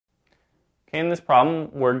Okay, in this problem,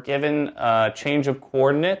 we're given a change of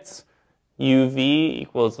coordinates, uv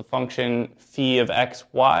equals the function phi of x,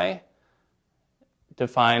 y,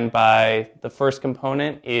 defined by the first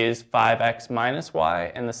component is 5x minus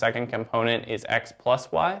y, and the second component is x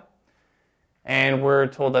plus y. And we're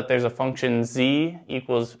told that there's a function z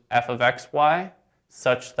equals f of x, y,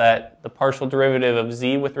 such that the partial derivative of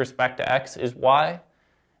z with respect to x is y,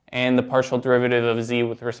 and the partial derivative of z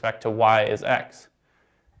with respect to y is x.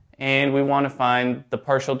 And we want to find the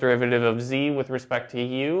partial derivative of z with respect to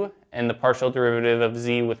u and the partial derivative of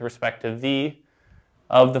z with respect to v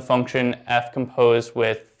of the function f composed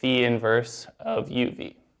with phi inverse of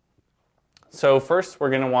uv. So first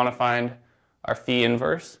we're going to want to find our phi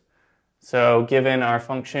inverse. So given our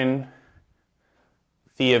function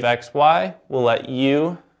phi of xy, we'll let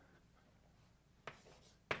u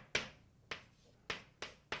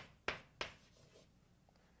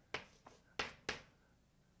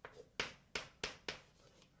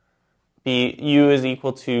be u is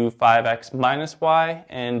equal to 5x minus y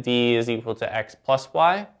and v is equal to x plus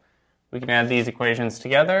y. We can add these equations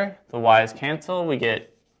together. The y's cancel. We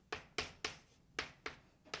get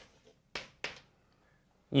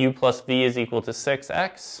u plus v is equal to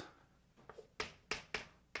 6x.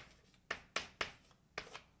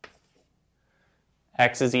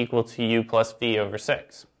 X is equal to u plus v over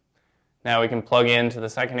 6. Now we can plug into the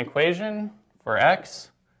second equation for x.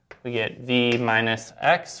 We get v minus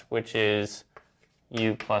x, which is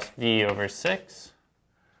u plus v over 6,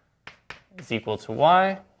 is equal to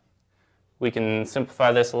y. We can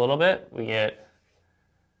simplify this a little bit. We get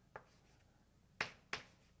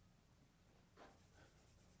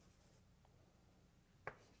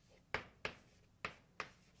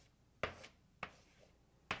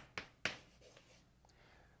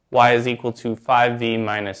y is equal to 5v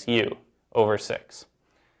minus u over 6.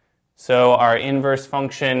 So our inverse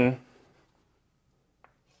function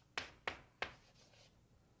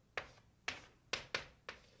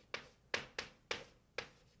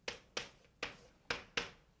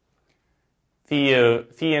phi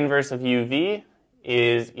inverse of uv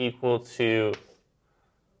is equal to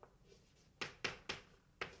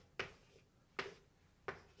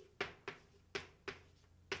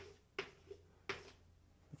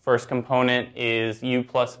first component is u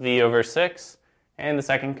plus v over 6. And the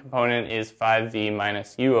second component is 5v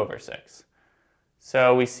minus u over 6.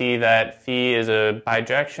 So we see that phi is a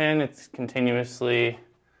bijection. It's continuously,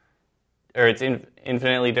 or it's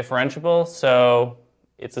infinitely differentiable. So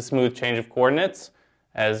it's a smooth change of coordinates,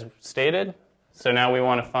 as stated. So now we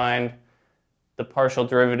want to find the partial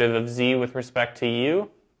derivative of z with respect to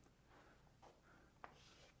u.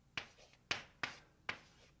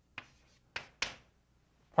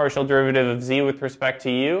 Partial derivative of z with respect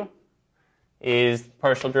to u is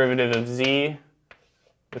partial derivative of z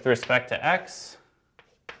with respect to x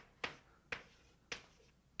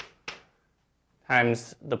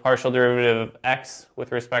times the partial derivative of x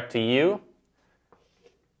with respect to u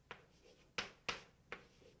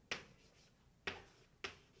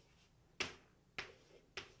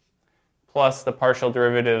plus the partial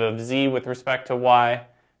derivative of z with respect to y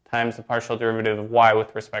times the partial derivative of y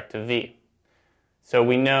with respect to v. So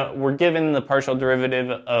we know we're given the partial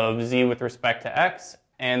derivative of z with respect to x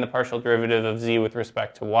and the partial derivative of z with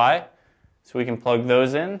respect to y. So we can plug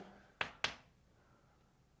those in.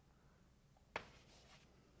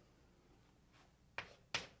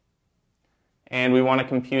 And we want to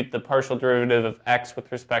compute the partial derivative of x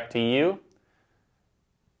with respect to u.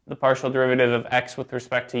 The partial derivative of x with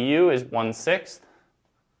respect to u is 1/6.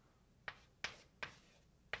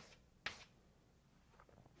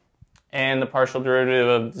 And the partial derivative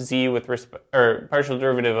of z with respect, or partial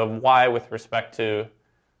derivative of y with respect to,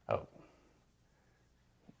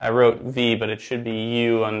 I wrote v, but it should be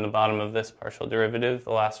u on the bottom of this partial derivative,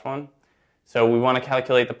 the last one. So we want to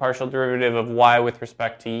calculate the partial derivative of y with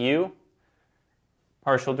respect to u.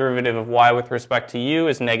 Partial derivative of y with respect to u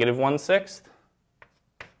is negative 1/6.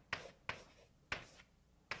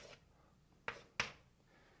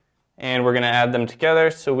 And we're going to add them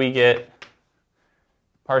together, so we get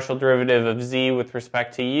partial derivative of z with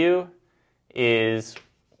respect to u is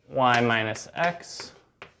y minus x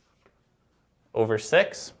over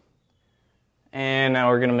 6. And now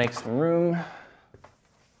we're going to make some room.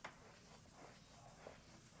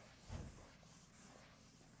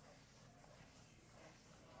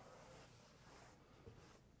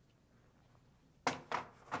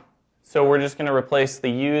 So we're just going to replace the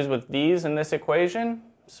u's with v's in this equation.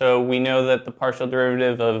 So we know that the partial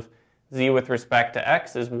derivative of z with respect to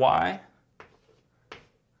x is y.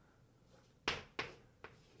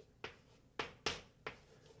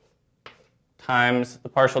 times the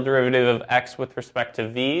partial derivative of x with respect to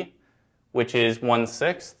v, which is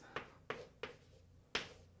 1/6,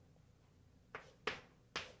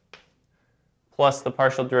 plus the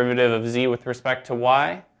partial derivative of z with respect to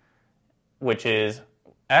y, which is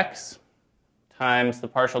x, times the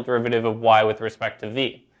partial derivative of y with respect to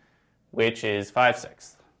v, which is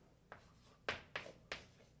 5/6.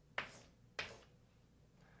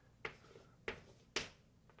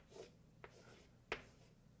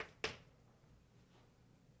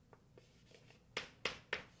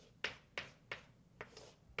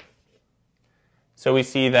 So we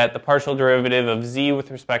see that the partial derivative of z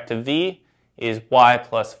with respect to v is y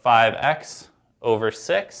plus 5x over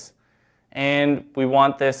 6. And we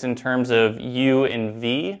want this in terms of u and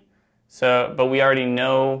v. But we already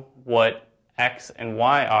know what x and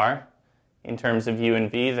y are in terms of u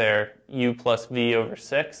and v. They're u plus v over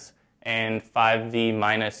 6 and 5v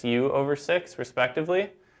minus u over 6,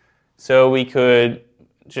 respectively. So we could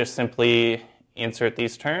just simply insert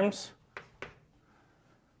these terms.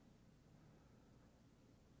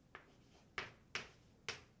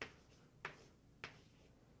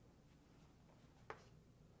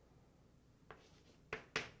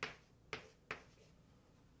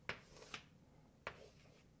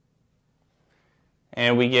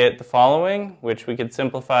 And we get the following, which we could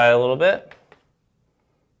simplify a little bit.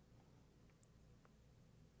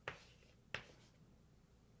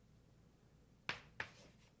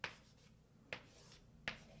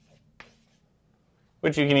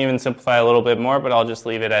 Which you can even simplify a little bit more, but I'll just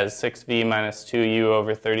leave it as 6v minus 2u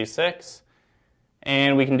over 36.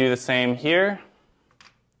 And we can do the same here.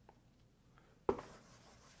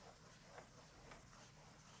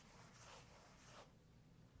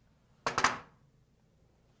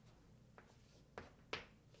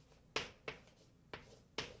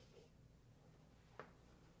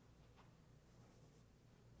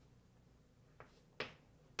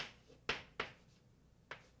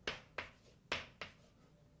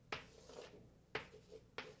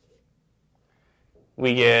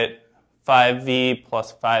 We get 5v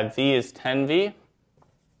plus 5v is 10v.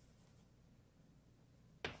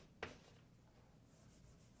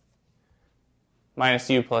 Minus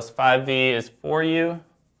u plus 5v is 4u.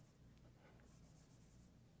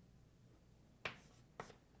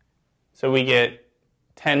 So we get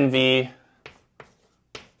 10v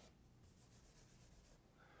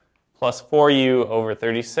plus 4u over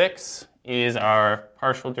 36 is our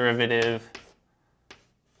partial derivative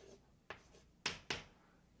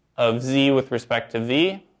of z with respect to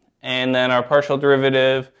v, and then our partial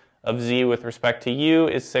derivative of z with respect to u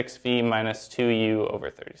is 6v minus 2u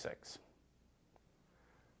over 36.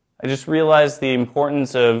 I just realized the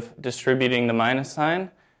importance of distributing the minus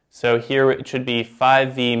sign. So here it should be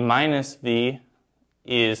 5v minus v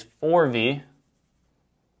is 4v,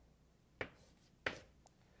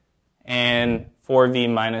 and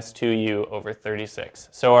 4v minus 2u over 36.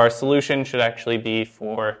 So our solution should actually be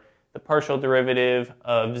for the partial derivative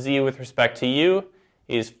of z with respect to u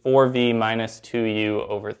is 4v minus 2u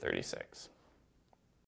over 36.